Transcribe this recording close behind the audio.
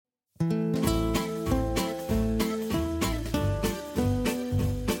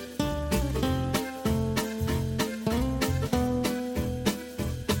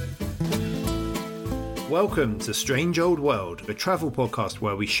Welcome to Strange Old World, a travel podcast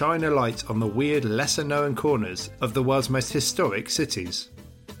where we shine a light on the weird, lesser-known corners of the world's most historic cities.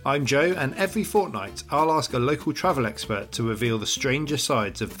 I'm Joe, and every fortnight I'll ask a local travel expert to reveal the stranger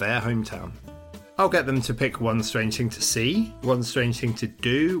sides of their hometown. I'll get them to pick one strange thing to see, one strange thing to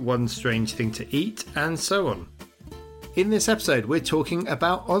do, one strange thing to eat, and so on. In this episode, we're talking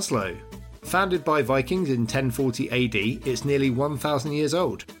about Oslo. Founded by Vikings in 1040 AD, it's nearly 1,000 years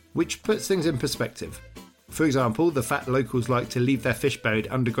old, which puts things in perspective. For example, the fact locals like to leave their fish buried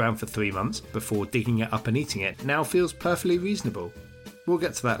underground for 3 months before digging it up and eating it now feels perfectly reasonable. We'll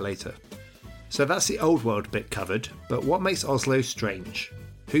get to that later. So that's the old world bit covered, but what makes Oslo strange?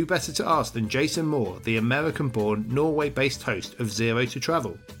 Who better to ask than Jason Moore, the American-born, Norway-based host of Zero to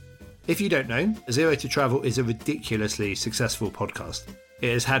Travel? If you don't know, Zero to Travel is a ridiculously successful podcast.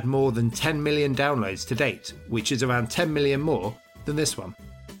 It has had more than 10 million downloads to date, which is around 10 million more than this one.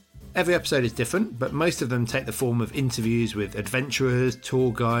 Every episode is different, but most of them take the form of interviews with adventurers,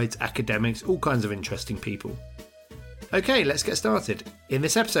 tour guides, academics, all kinds of interesting people. Okay, let's get started. In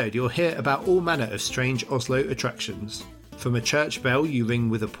this episode, you'll hear about all manner of strange Oslo attractions. From a church bell you ring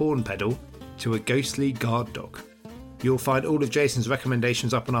with a pawn pedal, to a ghostly guard dog. You'll find all of Jason's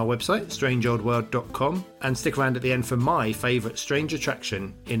recommendations up on our website, strangeoldworld.com, and stick around at the end for my favourite strange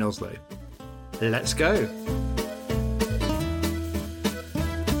attraction in Oslo. Let's go!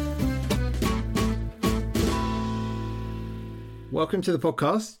 Welcome to the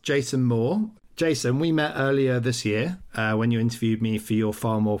podcast, Jason Moore. Jason, we met earlier this year when you interviewed me for your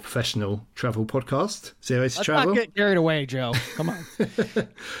far more professional travel podcast, Zero to Travel. Let's not get carried away, Joe. Come on.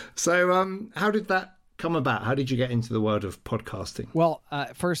 So how did that come about? How did you get into the world of podcasting? Well,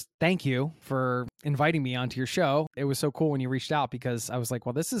 first, thank you for inviting me onto your show. It was so cool when you reached out because I was like,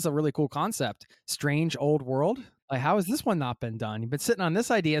 well, this is a really cool concept. Strange old world. Like, how has this one not been done? You've been sitting on this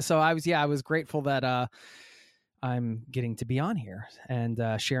idea. So I was grateful that I'm getting to be on here and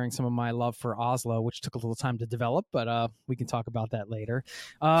sharing some of my love for Oslo, which took a little time to develop, but we can talk about that later.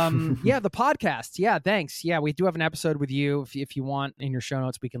 Yeah, the podcast. Yeah, thanks. Yeah, we do have an episode with you. If you want, in your show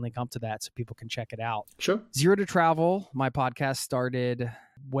notes, we can link up to that so people can check it out. Sure. Zero to Travel, my podcast started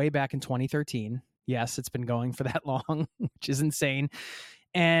way back in 2013. Yes, it's been going for that long, which is insane.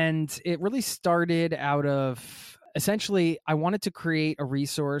 And it really started out of, essentially, I wanted to create a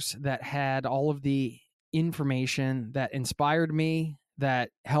resource that had all of the information that inspired me, that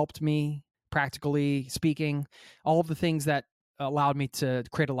helped me, practically speaking, all of the things that allowed me to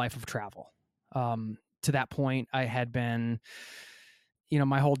create a life of travel. To that point, I had been,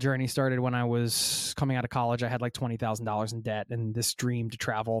 my whole journey started when I was coming out of college. I had like $20,000 in debt and this dream to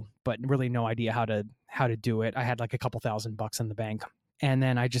travel, but really no idea how to do it. I had like a couple $1,000 in the bank. And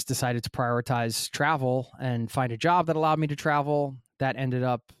then I just decided to prioritize travel and find a job that allowed me to travel. That ended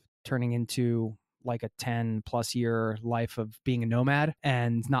up turning into like a 10 plus year life of being a nomad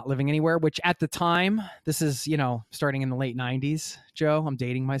and not living anywhere, which at the time, this is, starting in the late 90s, Joe, I'm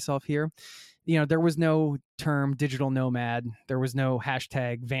dating myself here. There was no term digital nomad. There was no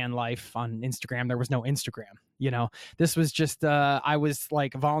hashtag van life on Instagram. There was no Instagram. This was just, I was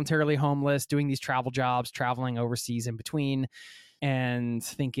like voluntarily homeless, doing these travel jobs, traveling overseas in between, and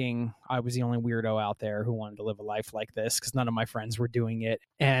thinking I was the only weirdo out there who wanted to live a life like this because none of my friends were doing it.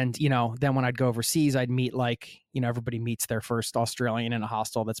 And, then when I'd go overseas, I'd meet everybody meets their first Australian in a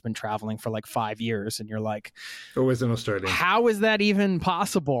hostel that's been traveling for like 5 years. And you're like, always an Australian. How is that even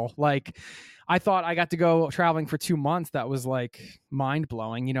possible? Like, I thought I got to go traveling for 2 months. That was like mind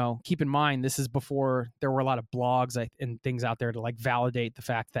blowing. Keep in mind, this is before there were a lot of blogs and things out there to like validate the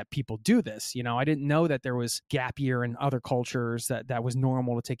fact that people do this. I didn't know that there was gap year in other cultures that was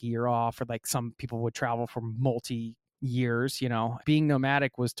normal to take a year off, or like some people would travel for multi years. Being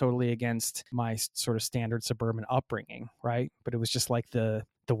nomadic was totally against my sort of standard suburban upbringing. Right. But it was just like the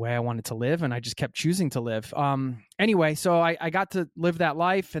way I wanted to live, and I just kept choosing to live. Anyway, so I got to live that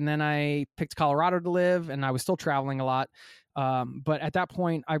life, and then I picked Colorado to live, and I was still traveling a lot. But at that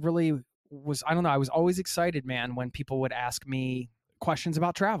point, I really was, I was always excited, man, when people would ask me questions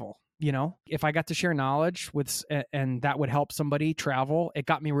about travel. If I got to share knowledge and that would help somebody travel, it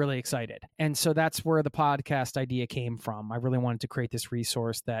got me really excited. And so that's where the podcast idea came from. I really wanted to create this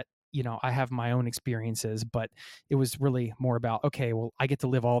resource that, I have my own experiences, but it was really more about, okay, well, I get to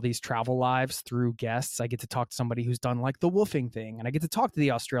live all these travel lives through guests. I get to talk to somebody who's done like the woofing thing, and I get to talk to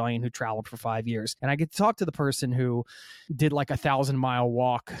the Australian who traveled for 5 years, and I get to talk to the person who did like 1,000-mile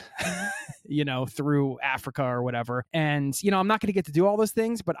walk, through Africa or whatever. And, I'm not going to get to do all those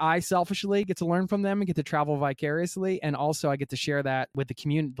things, but I selfishly get to learn from them and get to travel vicariously. And also I get to share that with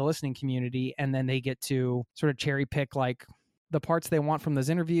the listening community. And then they get to sort of cherry pick like the parts they want from those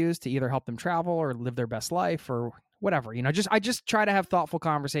interviews to either help them travel or live their best life or whatever. I just try to have thoughtful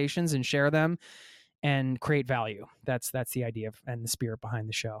conversations and share them and create value. That's the idea and the spirit behind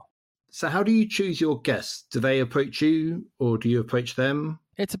the show. So how do you choose your guests? Do they approach you or do you approach them?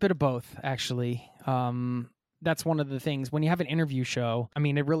 It's a bit of both, actually. That's one of the things when you have an interview show. I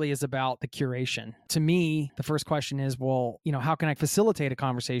mean, it really is about the curation. To me, the first question is, well, how can I facilitate a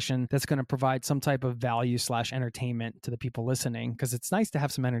conversation that's going to provide some type of value / entertainment to the people listening? Because it's nice to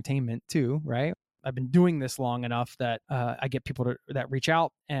have some entertainment too, right? I've been doing this long enough that I get people that reach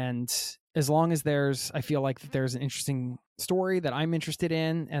out, and as long as I feel like there's an interesting story that I'm interested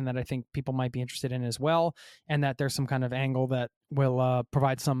in and that I think people might be interested in as well, and that there's some kind of angle that will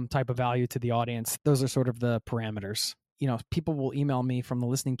provide some type of value to the audience. Those are sort of the parameters. People will email me from the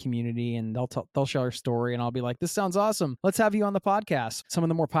listening community and they'll share a story and I'll be like, this sounds awesome. Let's have you on the podcast. Some of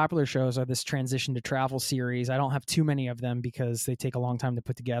the more popular shows are this Transition to Travel series. I don't have too many of them because they take a long time to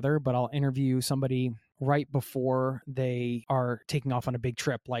put together, but I'll interview somebody right before they are taking off on a big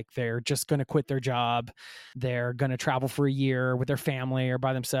trip. Like they're just going to quit their job. They're going to travel for a year with their family or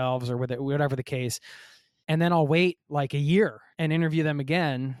by themselves or with whatever the case. And then I'll wait like a year and interview them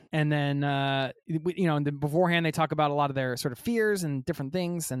again. And then, beforehand, they talk about a lot of their sort of fears and different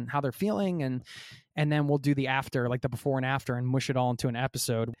things and how they're feeling. And then we'll do the after, like the before and after, and mush it all into an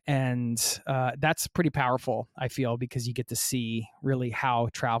episode. And that's pretty powerful, I feel, because you get to see really how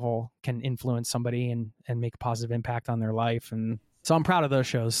travel can influence somebody and make a positive impact on their life. And so I'm proud of those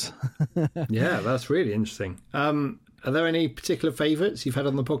shows. Yeah, that's really interesting. Are there any particular favorites you've had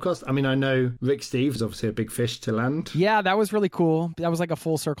on the podcast? I mean, I know Rick Steves is obviously a big fish to land. Yeah, that was really cool. That was like a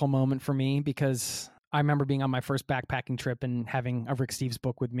full circle moment for me because I remember being on my first backpacking trip and having a Rick Steves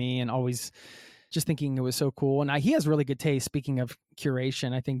book with me and always just thinking it was so cool. And he has really good taste. Speaking of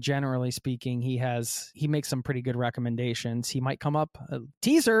curation, I think generally speaking, he makes some pretty good recommendations. He might come up,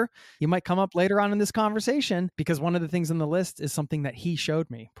 teaser, he might come up later on in this conversation because one of the things on the list is something that he showed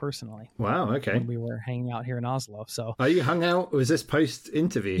me personally. Wow, okay. When we were hanging out here in Oslo. So, are you hung out? Was this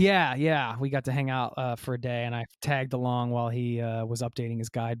post-interview? Yeah. We got to hang out for a day and I tagged along while he was updating his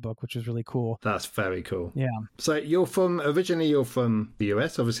guidebook, which was really cool. That's very cool. Yeah. So originally you're from the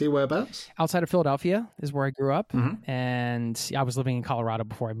US, obviously. Whereabouts? Outside of Philadelphia is where I grew up. Mm-hmm. And I was living in Colorado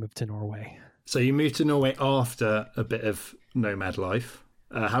before I moved to Norway. So you moved to Norway after a bit of nomad life.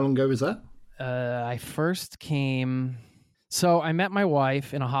 How long ago was that? I first came... So I met my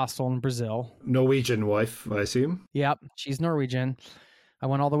wife in a hostel in Brazil. Norwegian wife, I assume? Yep, she's Norwegian. I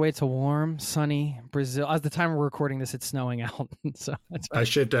went all the way to warm, sunny Brazil. At the time we're recording this, it's snowing out. So that's I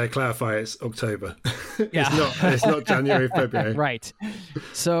should clarify, it's October. Yeah. It's not January, February. Right.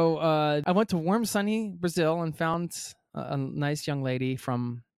 So I went to warm, sunny Brazil and found a nice young lady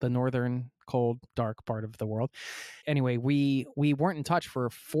from the northern, cold, dark part of the world. Anyway, we weren't in touch for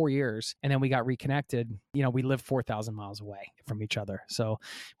 4 years, and then we got reconnected. We lived 4,000 miles away from each other. So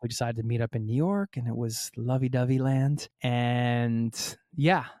we decided to meet up in New York, and it was lovey-dovey land. And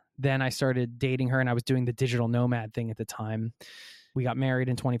yeah, then I started dating her, and I was doing the digital nomad thing at the time. We got married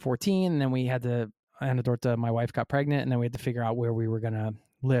in 2014, and then we had to, Anna Dorthe, my wife, got pregnant, and then we had to figure out where we were going to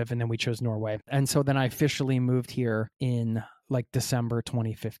live, and then we chose Norway. And so then I officially moved here in like December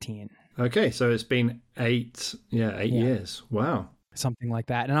 2015. Okay, so it's been 8 years. Wow. Something like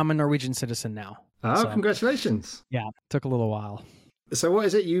that. And I'm a Norwegian citizen now. Oh, so, congratulations. Yeah, took a little while. So what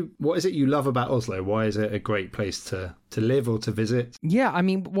is it you love about Oslo? Why is it a great place to live or to visit? Yeah, I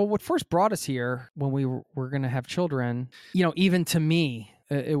mean, well, what first brought us here when we were going to have children, even to me,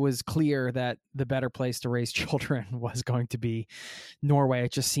 it was clear that the better place to raise children was going to be Norway.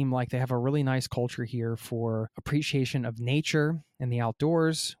 It just seemed like they have a really nice culture here for appreciation of nature and the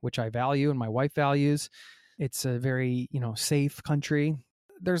outdoors, which I value and my wife values. It's a very, safe country.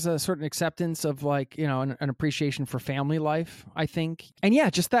 There's a certain acceptance of an appreciation for family life, I think. And yeah,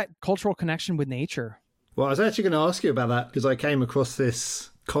 just that cultural connection with nature. Well, I was actually going to ask you about that because I came across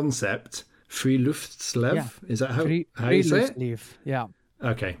this concept, friluftsliv. Yeah. Is that how you say it? Yeah.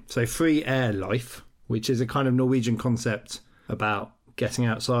 Okay, so free air life, which is a kind of Norwegian concept about getting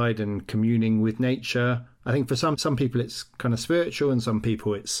outside and communing with nature. I think for some people it's kind of spiritual and some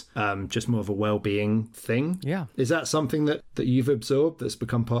people it's just more of a well-being thing. Yeah. Is that something that you've absorbed that's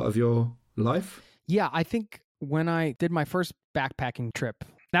become part of your life? Yeah, I think when I did my first backpacking trip,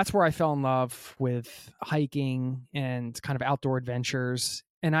 that's where I fell in love with hiking and kind of outdoor adventures.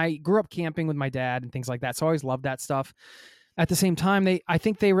 And I grew up camping with my dad and things like that, so I always loved that stuff. At the same time, I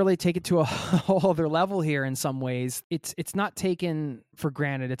think they really take it to a whole other level here in some ways. It's not taken for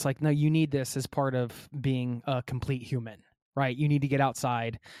granted. It's like, no, you need this as part of being a complete human, right? You need to get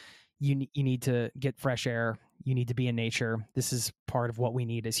outside. You need to get fresh air. You need to be in nature. This is part of what we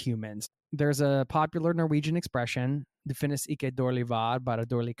need as humans. There's a popular Norwegian expression, "Det finnes ikke dårlig vær, bare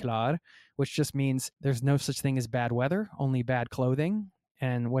dårlig klær," which just means there's no such thing as bad weather, only bad clothing.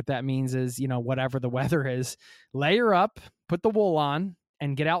 And what that means is, whatever the weather is, layer up, put the wool on,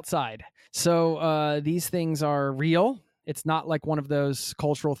 and get outside. So these things are real. It's not like one of those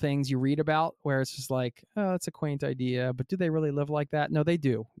cultural things you read about where it's just like, oh, it's a quaint idea, but do they really live like that? No, they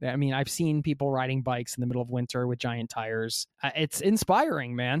do. I mean, I've seen people riding bikes in the middle of winter with giant tires. It's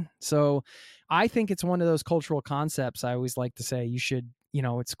inspiring, man. So I think it's one of those cultural concepts. I always like to say you should,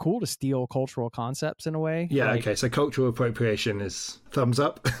 it's cool to steal cultural concepts in a way. Yeah, okay. So cultural appropriation is thumbs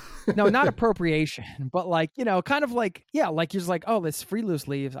up. No, not appropriation, but kind of like, like you're just like, oh, this free loose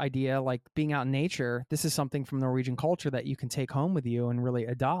leaves idea, like being out in nature. This is something from Norwegian culture that you can take home with you and really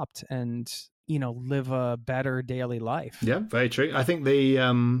adopt and, live a better daily life. Yeah, very true. I think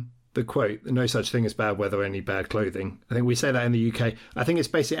the quote, "No such thing as bad weather, only bad clothing." I think we say that in the UK. I think it's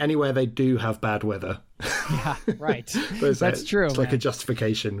basically anywhere they do have bad weather. Yeah, right. That's true. It's like a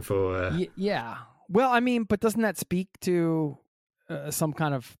justification for... Yeah. Well, I mean, but doesn't that speak to some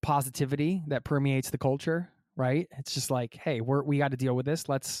kind of positivity that permeates the culture, right? It's just like, hey, we got to deal with this.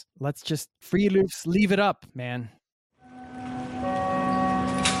 Let's just free loose, leave it up, man.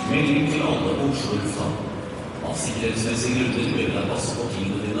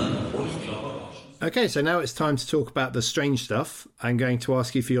 Okay, so now it's time to talk about the strange stuff. I'm going to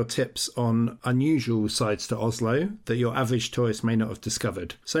ask you for your tips on unusual sides to Oslo that your average tourist may not have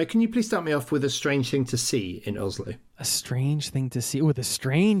discovered. So can you please start me off with a strange thing to see in Oslo? A strange thing to see? Oh, the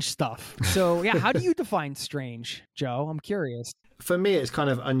strange stuff. So yeah, how do you define strange, Joe? I'm curious. For me, it's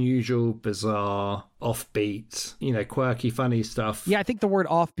kind of unusual, bizarre, offbeat, quirky, funny stuff. Yeah, I think the word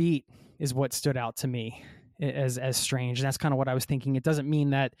offbeat is what stood out to me as strange. And that's kind of what I was thinking. It doesn't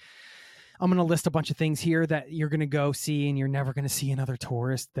mean that I'm going to list a bunch of things here that you're going to go see and you're never going to see another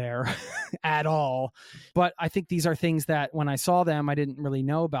tourist there at all. But I think these are things that when I saw them, I didn't really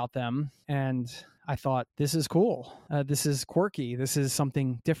know about them. And I thought, this is cool. This is quirky. This is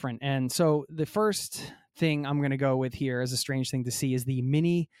something different. And so the first thing I'm going to go with here as a strange thing to see is the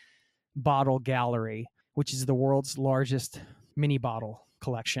mini bottle gallery, which is the world's largest mini bottle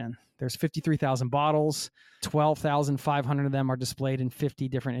collection. There's 53,000 bottles. 12,500 of them are displayed in 50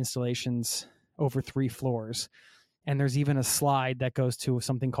 different installations over 3 floors. And there's even a slide that goes to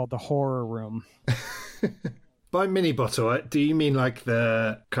something called the horror room. By mini bottle, do you mean like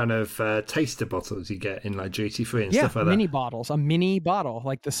the kind of taster bottles you get in like duty free and stuff like that? Yeah, mini bottles. A mini bottle,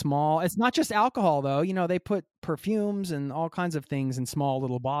 like the small. It's not just alcohol, though. They put perfumes and all kinds of things in small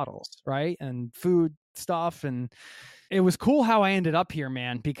little bottles, right? And food stuff. And it was cool how I ended up here,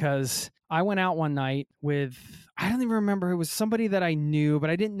 man, because I went out one night with, I don't even remember, it was somebody that I knew, but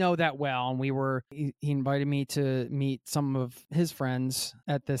I didn't know that well. And he invited me to meet some of his friends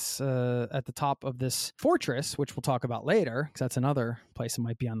at the top of this fortress, which we'll talk about later, because that's another place that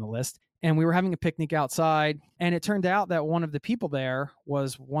might be on the list. And we were having a picnic outside. And it turned out that one of the people there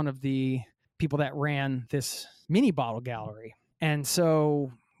was one of the people that ran this mini bottle gallery. And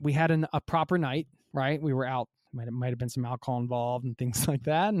so we had a proper night, right? We were out. Might have been some alcohol involved and things like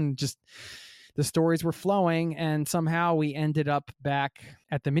that. And just the stories were flowing. And somehow we ended up back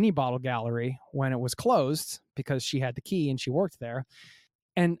at the mini bottle gallery when it was closed because she had the key and she worked there.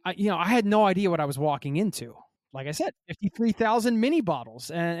 And I had no idea what I was walking into. Like I said, 53,000 mini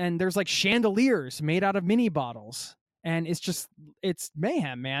bottles and there's like chandeliers made out of mini bottles. And it's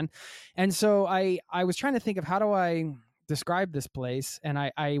mayhem, man. And so I was trying to think of how do I describe this place. And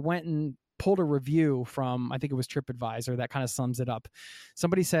I went and pulled a review from, I think it was TripAdvisor, that kind of sums it up.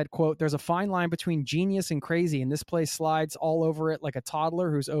 Somebody said, quote, "There's a fine line between genius and crazy, and this place slides all over it like a toddler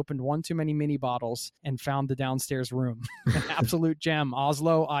who's opened one too many mini bottles and found the downstairs room." An absolute gem.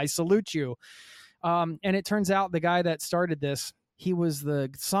 Oslo, I salute you. And it turns out the guy that started this, he was the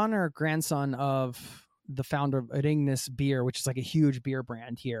son or grandson of the founder of Ringnes Beer, which is like a huge beer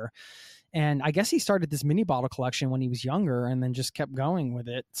brand here. And I guess he started this mini bottle collection when he was younger and then just kept going with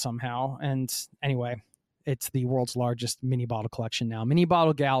it somehow. And anyway, it's the world's largest mini bottle collection now. Mini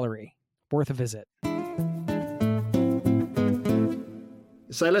bottle gallery, worth a visit.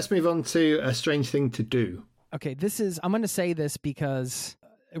 So let's move on to a strange thing to do. Okay, I'm going to say this because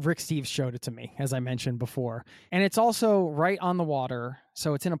Rick Steves showed it to me, as I mentioned before. And it's also right on the water.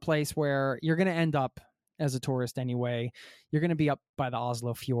 So it's in a place where you're going to end up as a tourist anyway. You're going to be up by the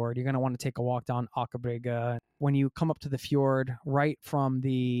Oslo fjord. You're going to want to take a walk down Akerbrygge. When you come up to the fjord, right from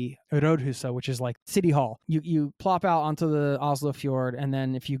the Rådhuset, which is like City Hall, you plop out onto the Oslo fjord. And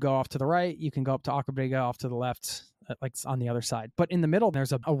then if you go off to the right, you can go up to Akerbrygge, off to the left, like on the other side. But in the middle,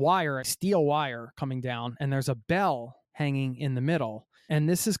 there's a wire, a steel wire coming down, and there's a bell hanging in the middle. And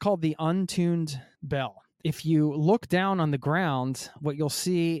this is called the untuned bell. If you look down on the ground, what you'll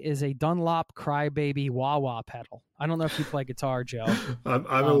see is a Dunlop Crybaby wah-wah pedal. I don't know if you play guitar, Joe. I'm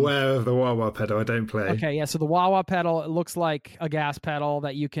aware of the wah-wah pedal. I don't play. Okay, yeah. So the wah-wah pedal, it looks like a gas pedal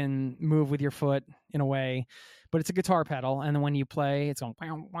that you can move with your foot in a way, but it's a guitar pedal. And then when you play, it's going,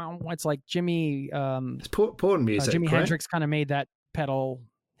 wow, wow. It's like Jimi. It's porn music. Jimi right? Hendrix kind of made that pedal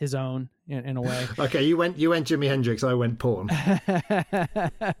his own in a way. Okay, you went Jimi Hendrix. I went porn.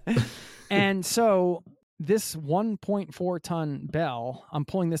 And so this 1.4 ton bell, I'm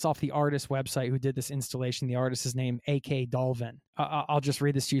pulling this off the artist website who did this installation. The artist is named A.K. Dolvin. I'll just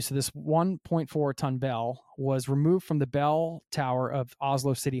read this to you. So this 1.4 ton bell was removed from the bell tower of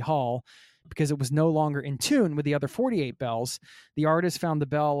Oslo City Hall because it was no longer in tune with the other 48 bells. The artist found the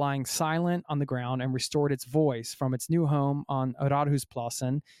bell lying silent on the ground and restored its voice from its new home on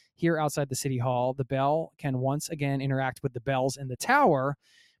Radhusplassen. Here outside the City Hall, the bell can once again interact with the bells in the tower.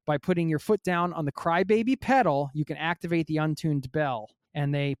 By putting your foot down on the Crybaby pedal, you can activate the untuned bell.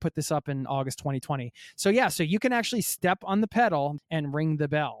 And they put this up in August 2020. So you can actually step on the pedal and ring the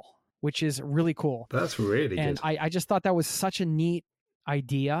bell, which is really cool. That's really good. And I just thought that was such a neat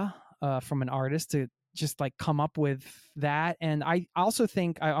idea from an artist to just like come up with that. And I also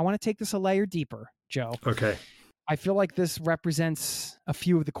think I want to take this a layer deeper, Joe. Okay. I feel like this represents a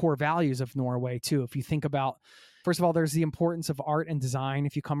few of the core values of Norway too. If you think about, first of all, there's the importance of art and design.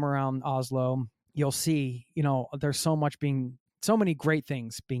 If you come around Oslo, you'll see, there's so many great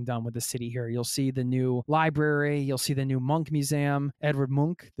things being done with the city here. You'll see the new library. You'll see the new Munch Museum. Edvard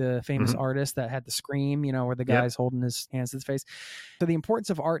Munch, the famous artist that had the Scream, where the guy's holding his hands to his face. So the importance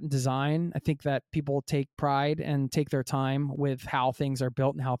of art and design, I think that people take pride and take their time with how things are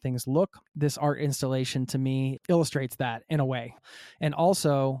built and how things look. This art installation to me illustrates that in a way. And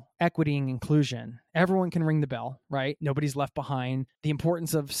also equity and inclusion. Everyone can ring the bell, right? Nobody's left behind. The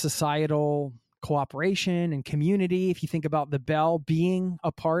importance of societal cooperation and community. If you think about the bell being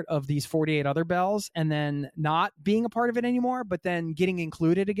a part of these 48 other bells and then not being a part of it anymore, but then getting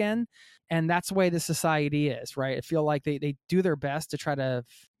included again. And that's the way the society is, right? I feel like they do their best to try to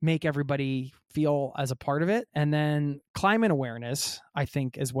make everybody feel as a part of it. And then climate awareness, I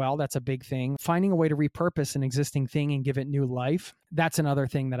think as well, that's a big thing. Finding a way to repurpose an existing thing and give it new life. That's another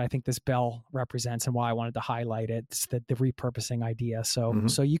thing that I think this bell represents and why I wanted to highlight it. It's the repurposing idea.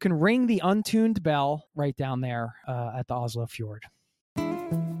 So you can ring the untuned bell right down there at the Oslo Fjord.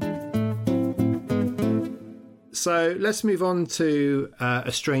 So let's move on to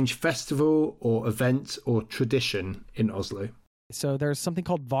a strange festival or event or tradition in Oslo. So there's something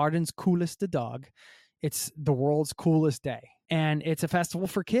called Verdens Cooleste Dag. It's the world's coolest day. And it's a festival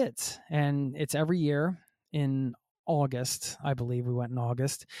for kids. And it's every year in August. I believe we went in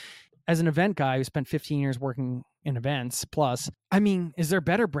August. As an event guy who spent 15 years working in events plus, I mean, is there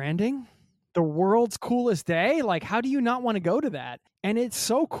better branding? The world's coolest day? Like, how do you not want to go to that? And it's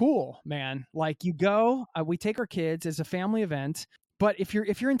so cool, man. Like you go, we take our kids as a family event. But if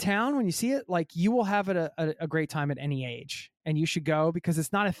you're in town, when you see it, like you will have it a great time at any age. And you should go because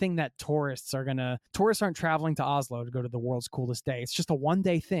it's not a thing that tourists aren't traveling to Oslo to go to the world's coolest day. It's just a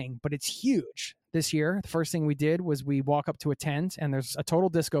one-day thing, but it's huge. This year, the first thing we did was we walk up to a tent and there's a total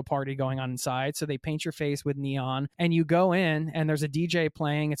disco party going on inside. So they paint your face with neon and you go in and there's a DJ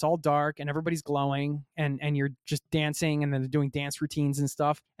playing. It's all dark and everybody's glowing and you're just dancing and then they're doing dance routines and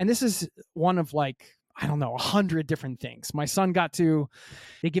stuff. And this is one of 100 different things. My son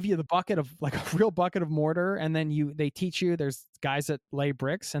they give you the bucket of like a real bucket of mortar. And then they teach you, there's guys that lay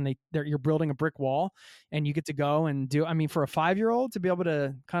bricks and you're building a brick wall and you get to go and for a 5-year-old to be able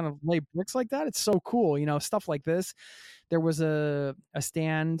to kind of lay bricks like that, it's so cool, stuff like this. There was a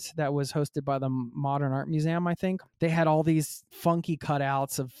stand that was hosted by the Modern Art Museum, I think. They had all these funky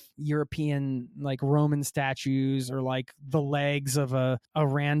cutouts of European, like Roman statues or like the legs of a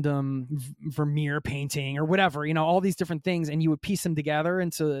random Vermeer painting or whatever, all these different things. And you would piece them together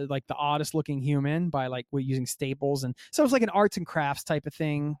into like the oddest looking human by like using staples. And so it was like an arts and crafts type of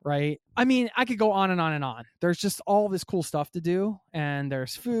thing, right? I mean, I could go on and on and on. There's just all this cool stuff to do and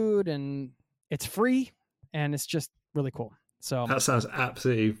there's food and it's free and it's just really cool. So that sounds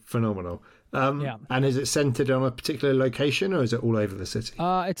absolutely phenomenal. Yeah. And is it centered on a particular location or is it all over the city?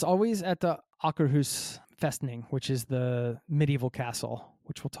 It's always at the Akerhus Festning, which is the medieval castle,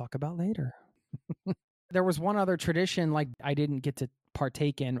 which we'll talk about later. There was one other tradition like I didn't get to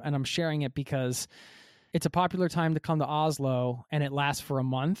partake in, and I'm sharing it because it's a popular time to come to Oslo and it lasts for a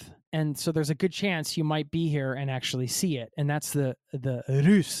month. And so there's a good chance you might be here and actually see it. And that's the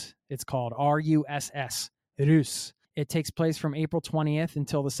Rus. It's called Russ, Rus. It takes place from April 20th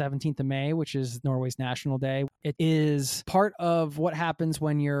until the 17th of May, which is Norway's National Day. It is part of what happens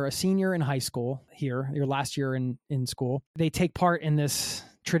when you're a senior in high school here, your last year in school. They take part in this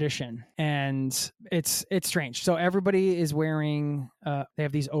tradition, and it's strange. So everybody is wearing, they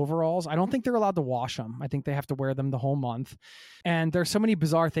have these overalls. I don't think they're allowed to wash them. I think they have to wear them the whole month. And there's so many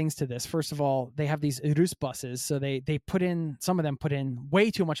bizarre things to this. First of all, they have these Rus buses. So they put in, some of them put in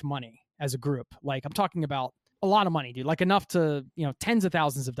way too much money as a group. Like I'm talking about a lot of money, dude, like enough to, tens of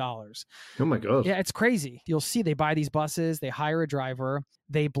thousands of dollars. Oh my God. Yeah, it's crazy. You'll see they buy these buses, they hire a driver,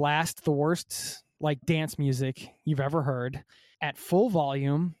 they blast the worst like dance music you've ever heard at full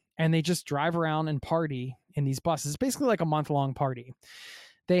volume, and they just drive around and party in these buses. It's basically like a month-long party.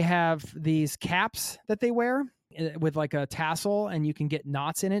 They have these caps that they wear with like a tassel, and you can get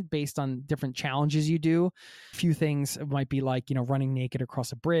knots in it based on different challenges you do. A few things might be like, running naked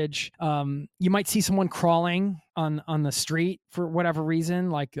across a bridge. You might see someone crawling on the street for whatever reason.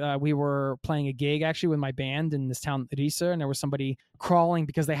 Like we were playing a gig actually with my band in this town, Risa, and there was somebody crawling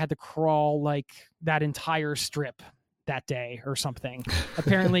because they had to crawl like that entire strip that day or something.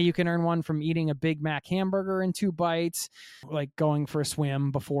 Apparently you can earn one from eating a Big Mac hamburger in 2 bites, like going for a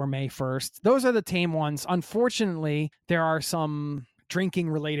swim before May 1st. Those are the tame ones. Unfortunately, there are some drinking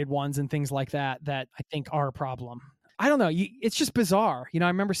related ones and things like that I think are a problem. I don't know. It's just bizarre. I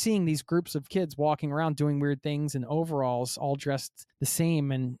remember seeing these groups of kids walking around doing weird things in overalls, all dressed the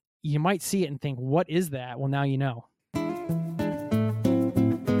same. And you might see it and think, what is that? Well, now you know.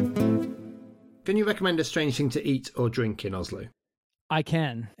 Can you recommend a strange thing to eat or drink in Oslo? I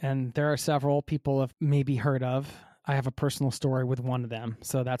can. And there are several people have maybe heard of. I have a personal story with one of them.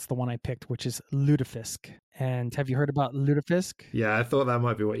 So that's the one I picked, which is lutefisk. And have you heard about lutefisk? Yeah, I thought that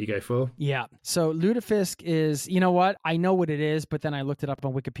might be what you go for. Yeah. So lutefisk is, you know what? I know what it is, but then I looked it up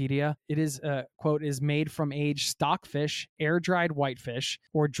on Wikipedia. It is, quote, is made from aged stockfish, air-dried whitefish,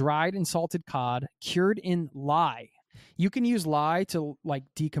 or dried and salted cod, cured in lye. You can use lye to like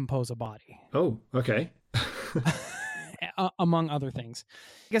decompose a body. Oh, okay. Among other things.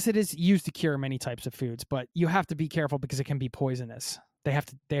 I guess it is used to cure many types of foods, but you have to be careful because it can be poisonous. They have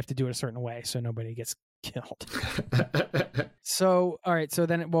to do it a certain way so nobody gets killed. So, all right. So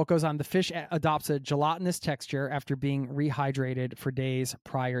then it goes on. The fish adopts a gelatinous texture after being rehydrated for days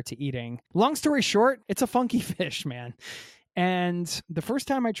prior to eating. Long story short, it's a funky fish, man. And the first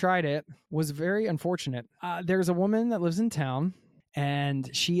time I tried it was very unfortunate. There's a woman that lives in town, and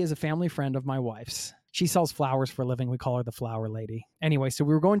she is a family friend of my wife's. She sells flowers for a living. We call her the flower lady. Anyway, so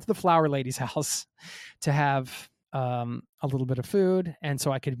we were going to the flower lady's house to have a little bit of food, and so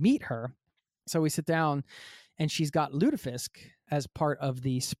I could meet her. So we sit down, and she's got lutefisk as part of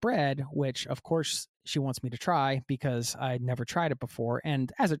the spread, which, of course, she wants me to try because I'd never tried it before.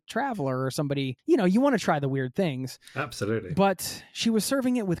 And as a traveler or somebody, you want to try the weird things. Absolutely. But she was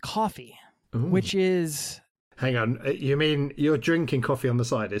serving it with coffee, which is... Hang on. You mean you're drinking coffee on the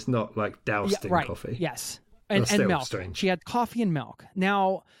side? It's not like doused in right. Coffee? Yes. And milk. Strange. She had coffee and milk.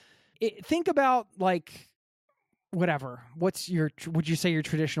 Now, think about like... whatever. Would you say your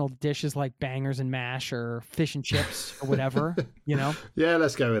traditional dish is like bangers and mash or fish and chips or whatever, Yeah,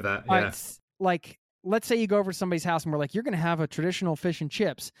 let's go with that. Yeah. Like, let's say you go over to somebody's house and we're like, you're going to have a traditional fish and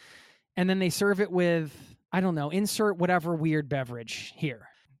chips. And then they serve it with, I don't know, insert whatever weird beverage here.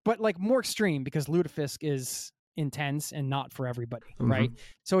 But like more extreme because lutefisk is intense and not for everybody, right?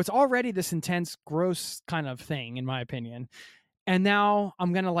 So it's already this intense, gross kind of thing, in my opinion. And now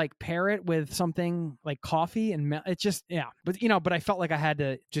I'm going to like pair it with something like coffee and milk. It's just, yeah. But I felt like I had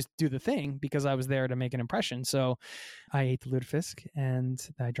to just do the thing because I was there to make an impression. So I ate the lutefisk and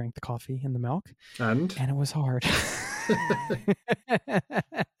I drank the coffee and the milk. And it was hard.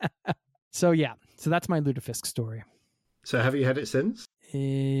 So yeah. So that's my lutefisk story. So have you had it since?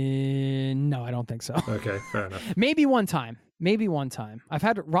 No, I don't think so. Okay, fair enough. Maybe one time. I've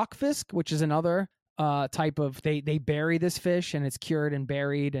had rockfisk, which is another type of they bury this fish and it's cured and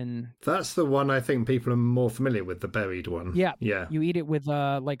buried, and that's the one I think people are more familiar with, the buried one. Yeah. You eat it with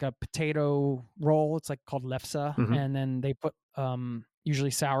like a potato roll. It's like called lefse, and then they put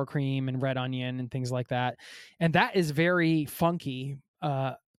usually sour cream and red onion and things like that, and that is very funky.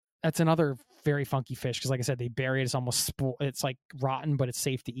 That's another very funky fish because, like I said, they bury it. It's almost it's like rotten, but it's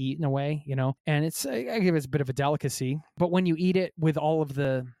safe to eat in a way, And it's I give it a bit of a delicacy. But when you eat it with all of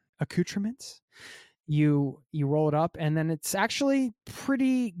the accoutrements, you roll it up, and then it's actually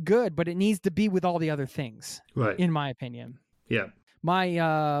pretty good. But it needs to be with all the other things, right? In my opinion. Yeah. My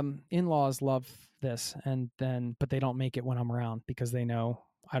in-laws love this, but they don't make it when I'm around because they know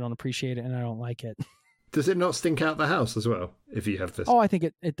I don't appreciate it and I don't like it. Does it not stink out the house as well if you have this? Oh, I think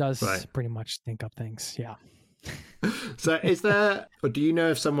it does pretty much stink up things. Yeah. So is there, or do you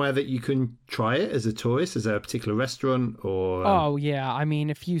know of somewhere that you can try it as a tourist? Is there a particular restaurant or? Oh, yeah. I mean,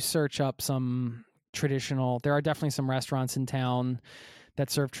 if you search up some there are definitely some restaurants in town that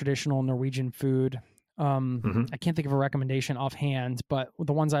serve traditional Norwegian food. I can't think of a recommendation offhand, but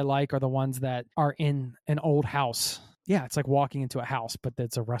the ones I like are the ones that are in an old house. Yeah, it's like walking into a house, but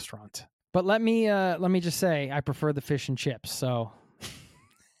it's a restaurant. But let me just say, I prefer the fish and chips. So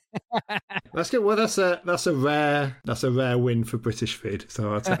That's good. Well, that's a rare win for British food.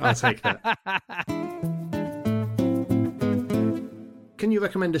 So I'll take that. Can you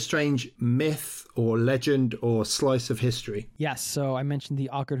recommend a strange myth or legend or slice of history? Yes. So I mentioned the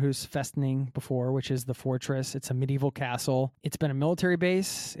Akerhus Festning before, which is the fortress. It's a medieval castle. It's been a military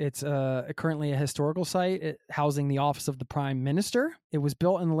base. It's currently a historical site housing the office of the prime minister. It was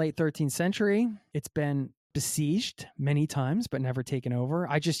built in the late 13th century. It's been besieged many times, but never taken over.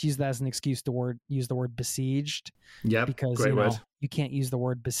 I just use that as an excuse to use the word besieged. Yeah, because great word. You can't use the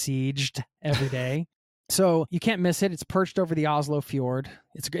word besieged every day. So you can't miss it. It's perched over the Oslo fjord.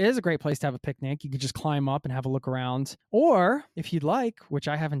 It is a great place to have a picnic. You could just climb up and have a look around. Or if you'd like, which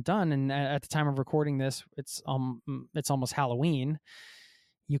I haven't done, and at the time of recording this, it's almost Halloween,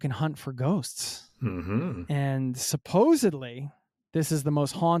 you can hunt for ghosts. Mm-hmm. And supposedly, this is the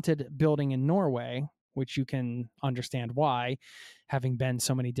most haunted building in Norway, which you can understand why, having been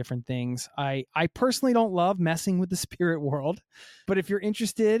so many different things. I personally don't love messing with the spirit world, but if you're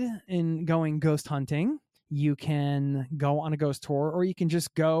interested in going ghost hunting, you can go on a ghost tour, or you can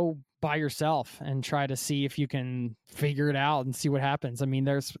just go by yourself and try to see if you can figure it out and see what happens. I mean,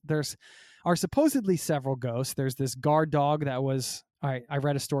 there's are supposedly several ghosts. There's this guard dog that was, I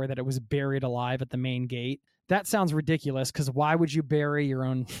read a story that it was buried alive at the main gate. That sounds ridiculous, because why would you bury your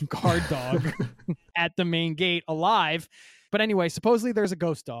own guard dog at the main gate alive? But anyway, supposedly there's a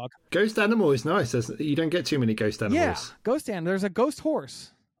ghost dog. Ghost animal is nice. You don't get too many ghost animals. Yeah, ghost animal. There's a ghost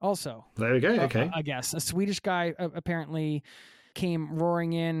horse also. There we go. Okay. I guess a Swedish guy apparently came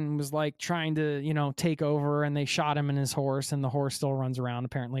roaring in and was like trying to, take over, and they shot him and his horse, and the horse still runs around.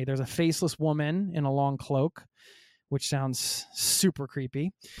 Apparently there's a faceless woman in a long cloak, which sounds super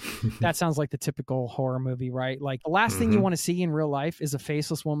creepy. That sounds like the typical horror movie, right? Like the last thing you want to see in real life is a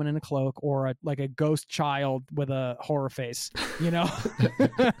faceless woman in a cloak, or a ghost child with a horror face,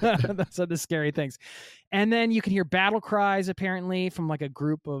 Those are the scary things. And then you can hear battle cries, apparently, from like a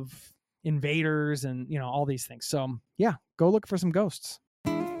group of invaders and, all these things. So yeah, go look for some ghosts.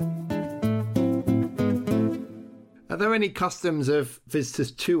 Are there any customs of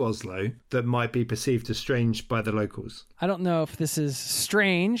visitors to Oslo that might be perceived as strange by the locals? I don't know if this is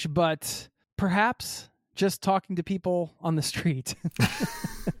strange, but perhaps just talking to people on the street,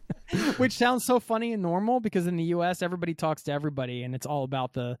 which sounds so funny and normal, because in the US, everybody talks to everybody, and it's all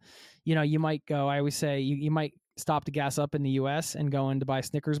about you might go, I always say you might stop to gas up in the US and go in to buy a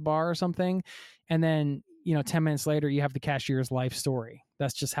Snickers bar or something. And then, 10 minutes later, you have the cashier's life story.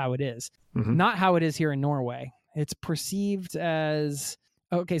 That's just how it is. Mm-hmm. Not how it is here in Norway. It's perceived as,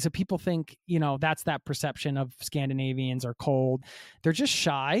 okay, so people think, that's that perception of Scandinavians are cold. They're just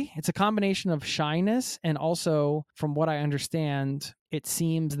shy. It's a combination of shyness, and also, from what I understand, it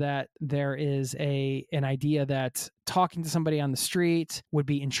seems that there is an idea that talking to somebody on the street would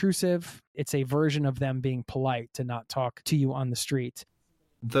be intrusive. It's a version of them being polite to not talk to you on the street.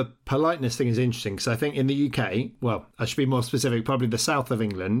 The politeness thing is interesting, because I think in the UK, well, I should be more specific, probably the south of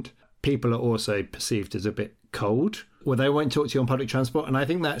England, people are also perceived as a bit cold, or they won't talk to you on public transport. And I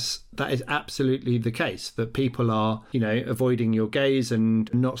think that is absolutely the case, that people are, avoiding your gaze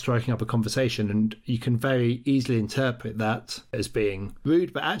and not striking up a conversation. And you can very easily interpret that as being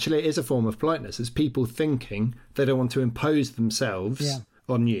rude, but actually it is a form of politeness. It's people thinking they don't want to impose themselves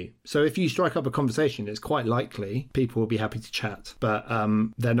on you. So if you strike up a conversation, it's quite likely people will be happy to chat, but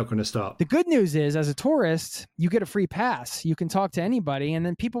they're not going to start. The good news is, as a tourist, you get a free pass. You can talk to anybody, and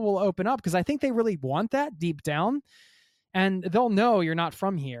then people will open up, because I think they really want that deep down, and they'll know you're not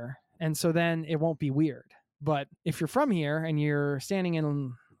from here, and so then it won't be weird. But if you're from here and you're standing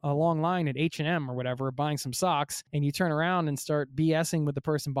in a long line at H&M or whatever, buying some socks, and you turn around and start BSing with the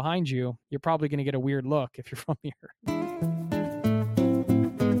person behind you, you're probably going to get a weird look if you're from here.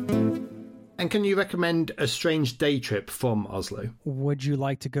 And can you recommend a strange day trip from Oslo? Would you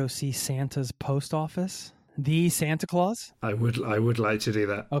like to go see Santa's post office? The Santa Claus? I would like to do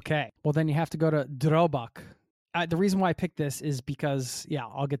that. Okay. Well, then you have to go to Drobak. The reason why I picked this is because,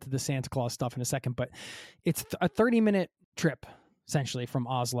 I'll get to the Santa Claus stuff in a second, but it's a 30-minute trip, essentially, from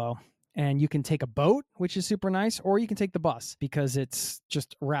Oslo. And you can take a boat, which is super nice, or you can take the bus, because it's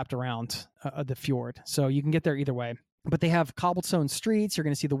just wrapped around the fjord. So you can get there either way. But they have cobblestone streets. You're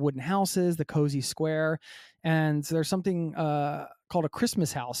going to see the wooden houses, the cozy square. And there's something called a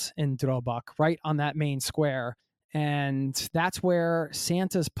Christmas house in Drobak, right on that main square. And that's where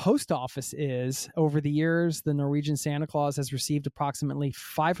Santa's post office is. Over the years, the Norwegian Santa Claus has received approximately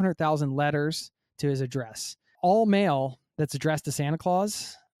 500,000 letters to his address. All mail that's addressed to Santa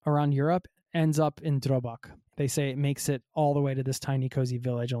Claus around Europe ends up in Drobak. They say it makes it all the way to this tiny, cozy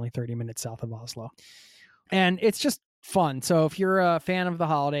village only 30 minutes south of Oslo. And it's just fun. So if you're a fan of the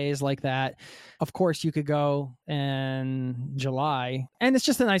holidays like that, of course you could go in July. And it's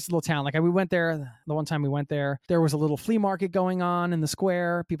just a nice little town. Like we went there, the one time we went there was a little flea market going on in the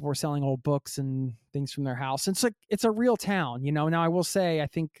square. People were selling old books and things from their house. And it's a real town, you know. Now I will say, I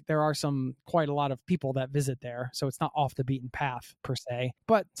think there are quite a lot of people that visit there. So it's not off the beaten path per se,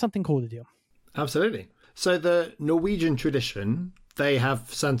 but something cool to do. Absolutely. So the Norwegian tradition, they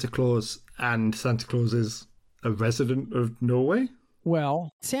have Santa Claus, and Santa Claus is a resident of Norway?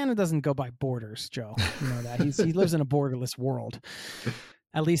 Well, Santa doesn't go by borders, Joe. You know that. He lives in a borderless world,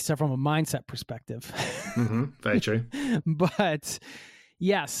 at least from a mindset perspective. Mm-hmm. Very true. But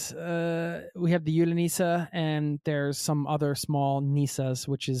yes, we have the Julenisse, and there's some other small nisas,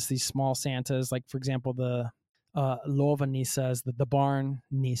 which is these small Santas. Like, for example, the Låvenisse is the barn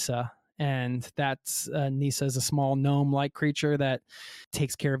Nissa. And that's Nissa is a small gnome-like creature that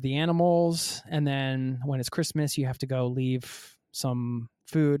takes care of the animals. And then when it's Christmas, you have to go leave some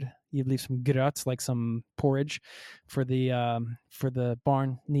food. You leave some grøt, like some porridge, for the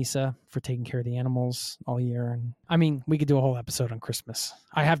barn Nissa for taking care of the animals all year. And I mean, we could do a whole episode on Christmas.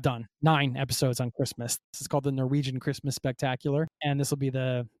 I have done 9 episodes on Christmas. This is called the Norwegian Christmas Spectacular, and this will be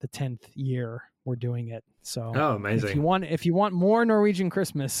the 10th year we're doing it. So, amazing! If you want more Norwegian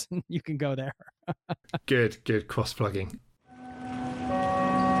Christmas, you can go there. Good cross plugging.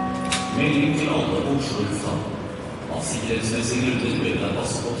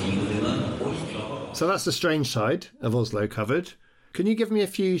 So that's the strange side of Oslo covered. Can you give me a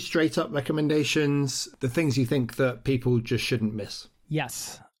few straight up recommendations, the things you think that people just shouldn't miss?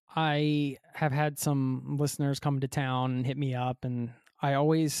 Yes. I have had some listeners come to town and hit me up, and I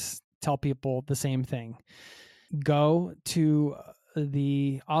always tell people the same thing. Go to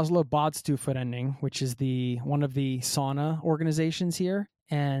the Oslo Badstueforening, which is one of the sauna organizations here.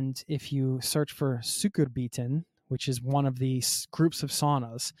 And if you search for Sukkerbiten, which is one of these groups of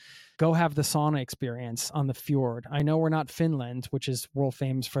saunas, go have the sauna experience on the fjord. I know we're not Finland, which is world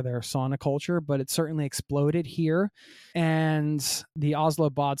famous for their sauna culture, but it certainly exploded here. And the Oslo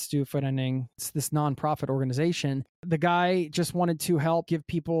Badstueforening, it's this nonprofit organization. The guy just wanted to help give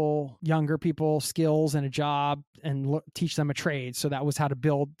younger people skills and a job and teach them a trade. So that was how to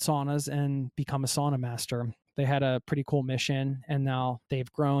build saunas and become a sauna master. They had a pretty cool mission, and now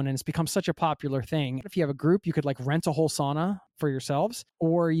they've grown, and it's become such a popular thing. If you have a group, you could like rent a whole sauna for yourselves,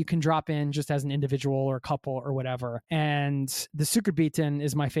 or you can drop in just as an individual or a couple or whatever. And the Sukkerbiten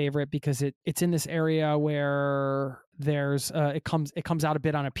is my favorite because it's in this area where there's it comes out a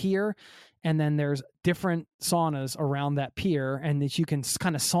bit on a pier, and then there's different saunas around that pier, and that you can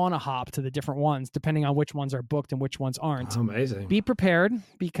kind of sauna hop to the different ones depending on which ones are booked and which ones aren't. Amazing. Be prepared,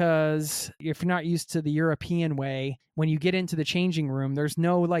 because if you're not used to the European way, when you get into the changing room, there's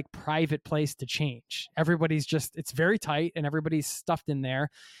no like private place to change. It's very tight and everybody's stuffed in there.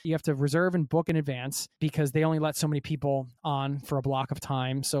 You have to reserve and book in advance because they only let so many people on for a block of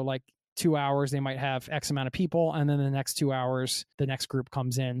time. So like 2 hours, they might have X amount of people, and then the next 2 hours, the next group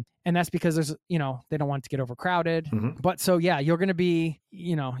comes in. And that's because they don't want it to get overcrowded. Mm-hmm. But so, yeah, you're going to be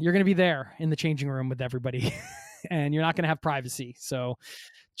there in the changing room with everybody and you're not going to have privacy. So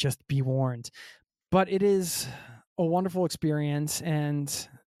just be warned. But it is a wonderful experience, and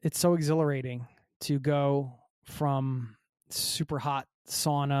it's so exhilarating to go from super hot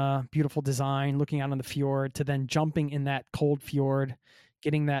sauna, beautiful design, looking out on the fjord, to then jumping in that cold fjord,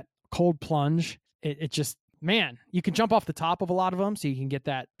 getting that cold plunge. It just, man, you can jump off the top of a lot of them, so you can get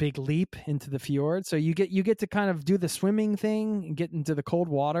that big leap into the fjord. So you get to kind of do the swimming thing and get into the cold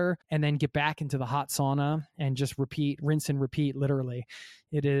water, and then get back into the hot sauna and just rinse and repeat, literally.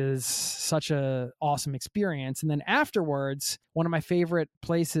 It is such a awesome experience. And then afterwards, one of my favorite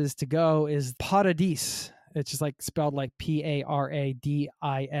places to go is Paradis. It's just like spelled like Paradis.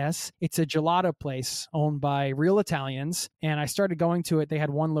 It's a gelato place owned by real Italians. And I started going to it. They had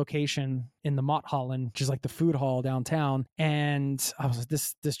one location in the Mathallen, which is like the food hall downtown. And I was like,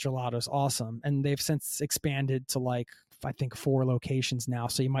 this gelato is awesome. And they've since expanded to like, I think 4 locations now.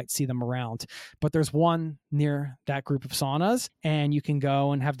 So you might see them around, but there's one near that group of saunas, and you can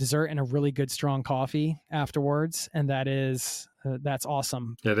go and have dessert and a really good strong coffee afterwards. And that's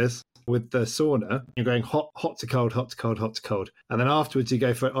awesome. It is. with the sauna. You're going hot, hot to cold, hot to cold, hot to cold. And then afterwards you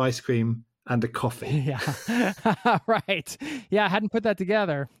go for ice cream and a coffee. Yeah. Right. Yeah, I hadn't put that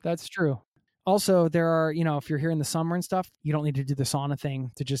together. That's true. Also, there are, if you're here in the summer and stuff, you don't need to do the sauna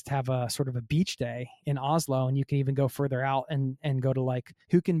thing to just have a sort of a beach day in Oslo. And you can even go further out and go to like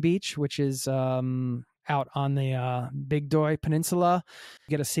Huken Beach, which is out on the Big Doy Peninsula. You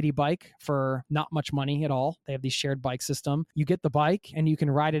get a city bike for not much money at all. They have these shared bike system. You get the bike and you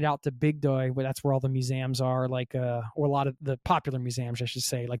can ride it out to Big Doy, where that's where all the museums are, like or a lot of the popular museums, I should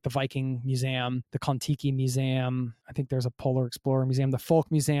say, like the Viking Museum, the Kon-Tiki Museum. I think there's a Polar Explorer Museum, the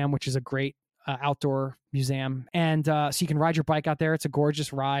Folk Museum, which is a great outdoor museum. And so you can ride your bike out there. It's a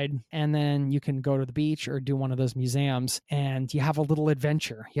gorgeous ride. And then you can go to the beach or do one of those museums and you have a little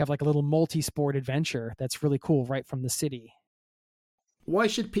adventure. You have like a little multi-sport adventure that's really cool right from the city. Why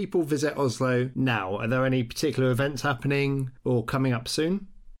should people visit Oslo now? Are there any particular events happening or coming up soon?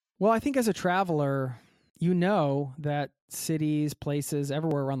 Well, I think as a traveler, you know that cities, places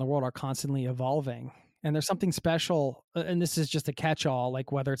everywhere around the world are constantly evolving. And there's something special, and this is just a catch-all,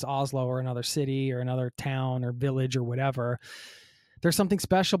 like whether it's Oslo or another city or another town or village or whatever, there's something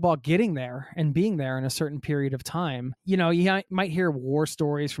special about getting there and being there in a certain period of time. You might hear war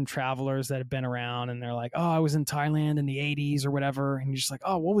stories from travelers that have been around and they're like, oh, I was in Thailand in the 80s or whatever. And you're just like,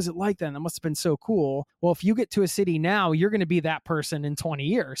 oh, what was it like then? That must have been so cool. Well, if you get to a city now, you're going to be that person in 20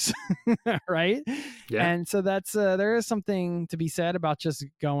 years, right? Yeah. And so that's there is something to be said about just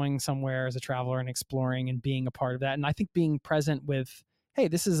going somewhere as a traveler and exploring and being a part of that. And I think being present with, hey,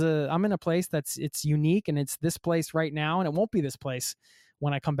 I'm in a place it's unique and it's this place right now and it won't be this place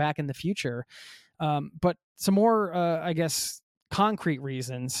when I come back in the future. But some more, I guess, concrete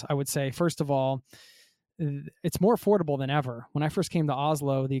reasons, I would say, first of all, it's more affordable than ever. When I first came to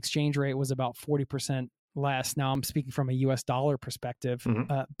Oslo, the exchange rate was about 40% less. Now I'm speaking from a US dollar perspective,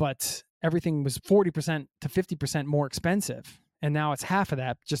 but everything was 40% to 50% more expensive. And now it's half of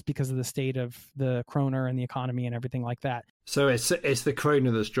that just because of the state of the kroner and the economy and everything like that. So it's the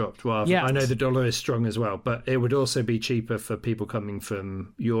kroner that's dropped. Well, yes. I know the dollar is strong as well, but it would also be cheaper for people coming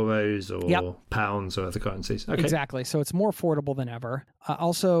from euros or pounds or other currencies. Okay. Exactly. So it's more affordable than ever.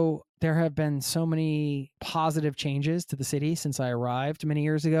 Also, there have been so many positive changes to the city since I arrived many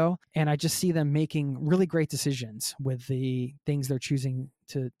years ago. And I just see them making really great decisions with the things they're choosing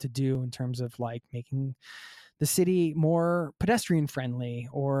to do in terms of like making the city more pedestrian friendly,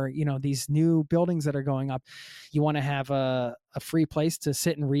 or, these new buildings that are going up. You want to have a free place to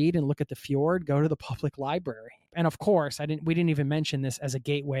sit and read and look at the fjord, go to the public library. And of course, we didn't even mention this as a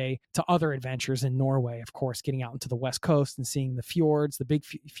gateway to other adventures in Norway. Of course, getting out into the West Coast and seeing the fjords, the big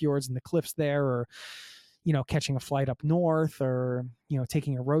fjords and the cliffs there, or, catching a flight up north, or,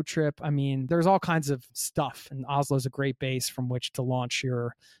 taking a road trip. I mean, there's all kinds of stuff, and Oslo is a great base from which to launch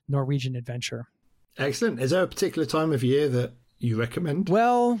your Norwegian adventure. Excellent. Is there a particular time of year that you recommend?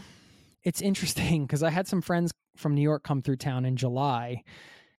 Well, it's interesting because I had some friends from New York come through town in July,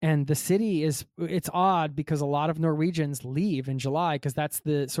 and the city it's odd because a lot of Norwegians leave in July because that's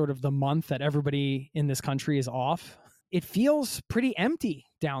the sort of the month that everybody in this country is off. It feels pretty empty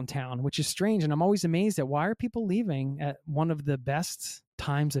downtown, which is strange. And I'm always amazed at why are people leaving at one of the best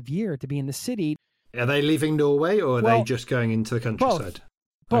times of year to be in the city. Are they leaving Norway or are they just going into the countryside?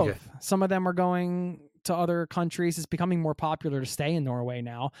 Both. Okay. Some of them are going to other countries. It's becoming more popular to stay in Norway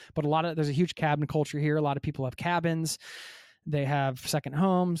now, but there's a huge cabin culture here. A lot of people have cabins. They have second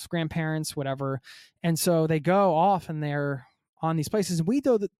homes, grandparents, whatever. And so they go off and they're on these places. And we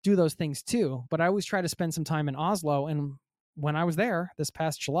do those things too, but I always try to spend some time in Oslo. And when I was there this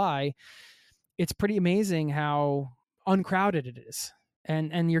past July, it's pretty amazing how uncrowded it is.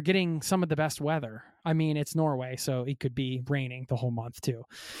 And you're getting some of the best weather. I mean, it's Norway, so it could be raining the whole month too.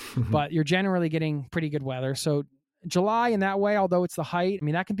 But you're generally getting pretty good weather. So July in that way, although it's the height, I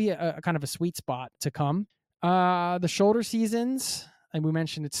mean, that can be a kind of a sweet spot to come. The shoulder seasons, and we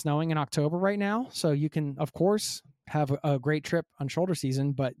mentioned it's snowing in October right now. So you can, of course, have a great trip on shoulder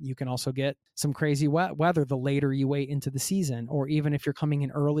season, but you can also get some crazy weather the later you wait into the season. Or even if you're coming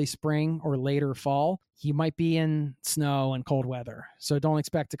in early spring or later fall, you might be in snow and cold weather. So don't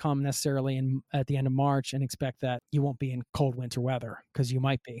expect to come necessarily at the end of March and expect that you won't be in cold winter weather, because you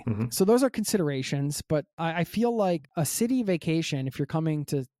might be. So those are considerations, but I feel like a city vacation, if you're coming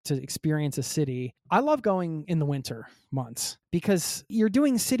to experience a city, I love going in the winter months because you're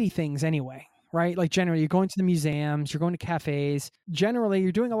doing city things anyway. Right? Like generally you're going to the museums, you're going to cafes. Generally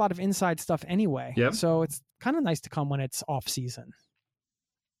you're doing a lot of inside stuff anyway. Yep. So it's kind of nice to come when it's off season.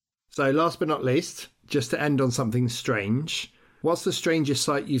 So last but not least, just to end on something strange, what's the strangest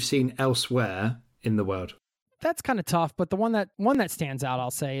sight you've seen elsewhere in the world? that's kind of tough. But the one that stands out,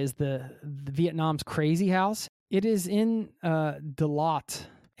 I'll say, is the Vietnam's Crazy House. It is in Delot,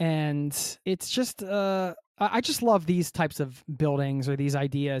 and it's just I just love these types of buildings or these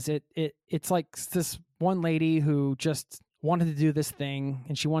ideas. It's like this one lady who just wanted to do this thing,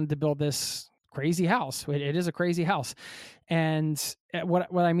 and she wanted to build this crazy house. It is a crazy house. And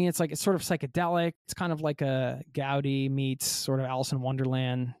what I mean, it's sort of psychedelic. It's kind of like a Gaudi meets sort of Alice in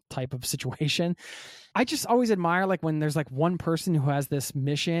Wonderland type of situation. I just always admire when there's one person who has this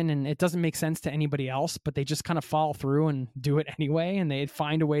mission and it doesn't make sense to anybody else, but they just kind of follow through and do it anyway, and they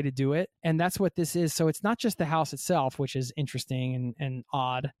find a way to do it. And that's what this is. So it's not just the house itself, which is interesting and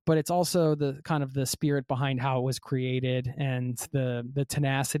odd, but it's also the kind of the spirit behind how it was created, and the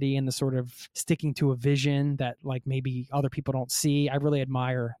tenacity and the sort of sticking to a vision that maybe other people don't see. I really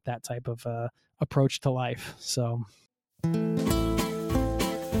admire that type of approach to life. So.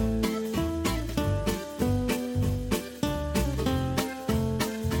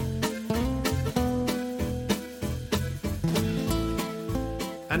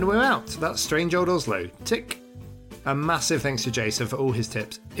 And we're out. That's Strange Old Oslo. Tick. A massive thanks to Jason for all his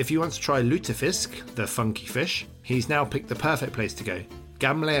tips. If you want to try lutefisk, the funky fish, he's now picked the perfect place to go.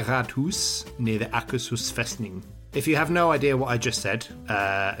 Gamle Radhus, near the Akershus Festning. If you have no idea what I just said,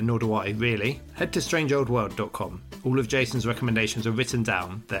 nor do I really, head to strangeoldworld.com. All of Jason's recommendations are written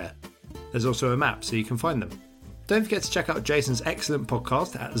down there. There's also a map so you can find them. Don't forget to check out Jason's excellent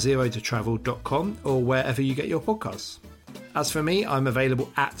podcast at zerototravel.com or wherever you get your podcasts. As for me, I'm available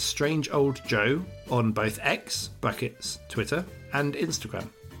at Strange Old Joe on both X, brackets, Twitter, and Instagram.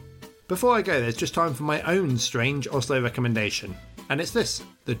 Before I go, there's just time for my own Strange Oslo recommendation, and it's this,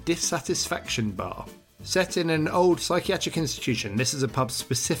 the Dissatisfaction Bar. Set in an old psychiatric institution, this is a pub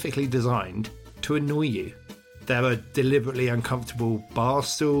specifically designed to annoy you. There are deliberately uncomfortable bar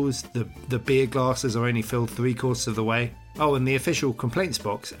stools, the beer glasses are only filled 3/4 of the way. Oh, and the official complaints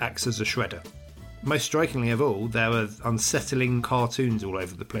box acts as a shredder. Most strikingly of all, there are unsettling cartoons all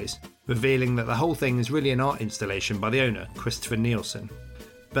over the place, revealing that the whole thing is really an art installation by the owner, Christopher Nielsen.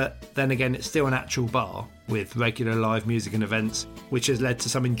 But then again, it's still an actual bar, with regular live music and events, which has led to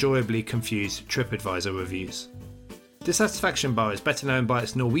some enjoyably confused TripAdvisor reviews. Dissatisfaction Bar is better known by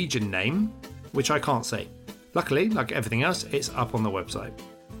its Norwegian name, which I can't say. Luckily, like everything else, it's up on the website.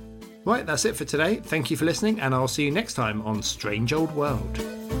 Right, that's it for today. Thank you for listening, and I'll see you next time on Strange Old World.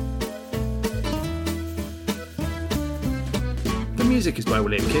 The music is by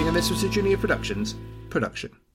William King, and this was a Junior Productions production.